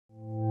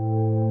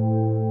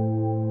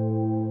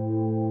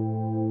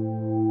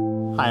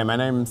Hi, my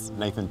name's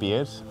Nathan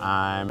Beard.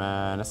 I'm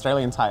an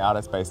Australian Thai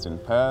artist based in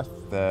Perth.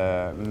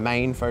 The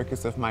main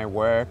focus of my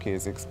work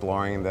is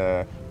exploring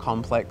the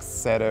complex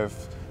set of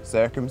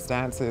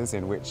circumstances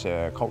in which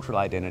a cultural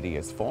identity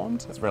is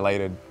formed. It's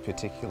related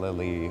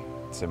particularly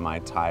to my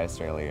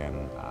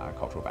Thai-Australian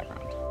cultural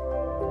background.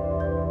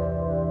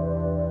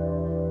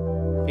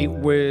 It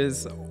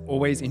was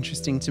always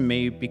interesting to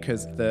me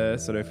because the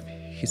sort of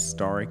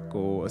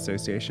historical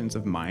associations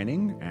of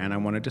mining, and I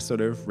wanted to sort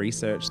of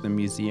research the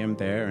museum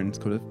there and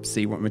sort of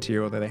see what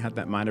material that they had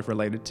that might have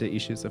related to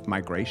issues of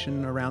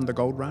migration around the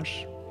gold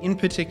rush. In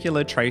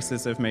particular,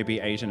 traces of maybe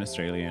Asian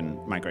Australian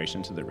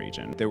migration to the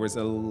region. There was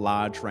a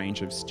large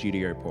range of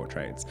studio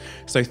portraits.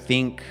 So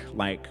think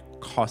like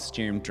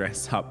costume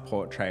dress-up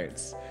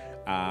portraits.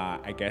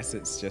 I guess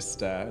it's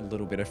just a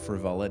little bit of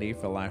frivolity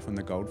for life on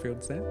the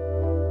Goldfields there.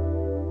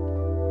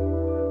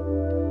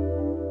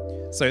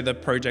 So the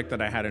project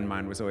that I had in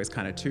mind was always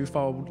kind of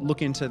twofold: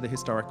 look into the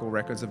historical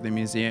records of the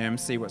museum,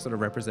 see what sort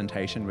of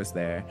representation was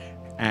there,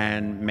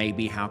 and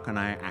maybe how can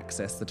I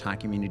access the Thai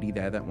community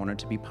there that wanted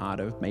to be part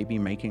of maybe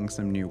making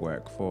some new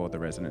work for the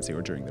residency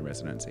or during the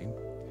residency.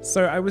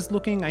 So I was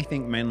looking, I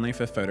think, mainly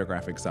for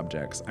photographic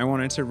subjects. I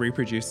wanted to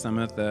reproduce some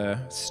of the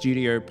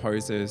studio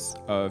poses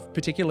of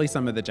particularly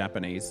some of the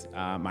Japanese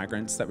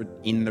migrants that were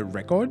in the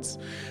records,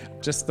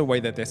 just the way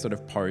that they're sort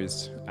of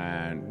posed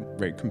and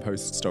very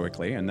composed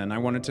stoically. And then I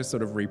wanted to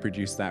sort of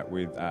reproduce that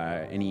with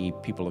any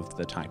people of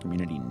the Thai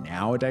community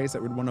nowadays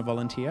that would want to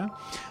volunteer.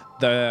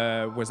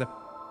 There was a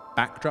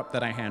backdrop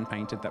that I hand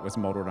painted that was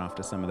modeled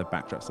after some of the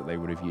backdrops that they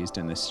would have used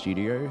in the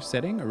studio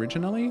setting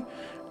originally.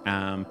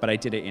 But I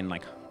did it in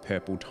like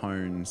purple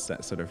tones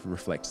that sort of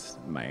reflects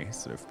my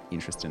sort of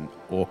interest in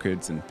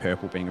orchids and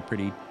purple being a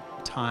pretty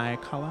Thai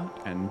colour.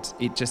 And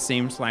it just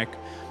seems like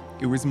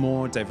it was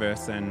more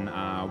diverse than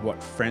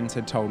what friends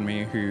had told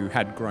me who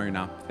had grown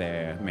up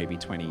there maybe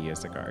 20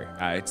 years ago.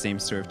 It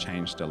seems to have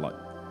changed a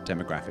lot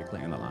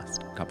demographically in the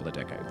last couple of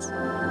decades.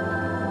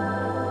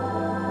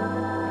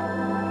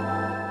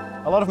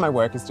 A lot of my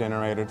work is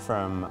generated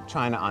from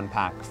trying to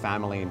unpack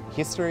family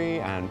history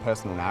and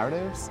personal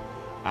narratives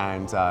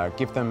and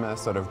give them a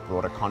sort of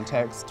broader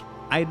context.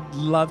 I'd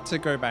love to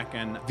go back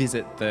and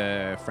visit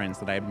the friends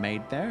that I'd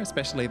made there,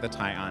 especially the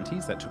Thai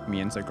aunties that took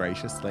me in so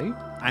graciously.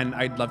 And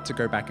I'd love to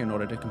go back in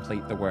order to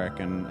complete the work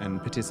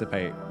and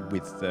participate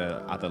with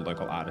the other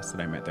local artists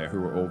that I met there, who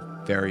were all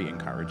very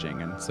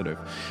encouraging and sort of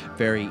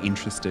very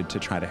interested to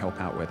try to help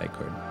out where they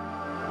could.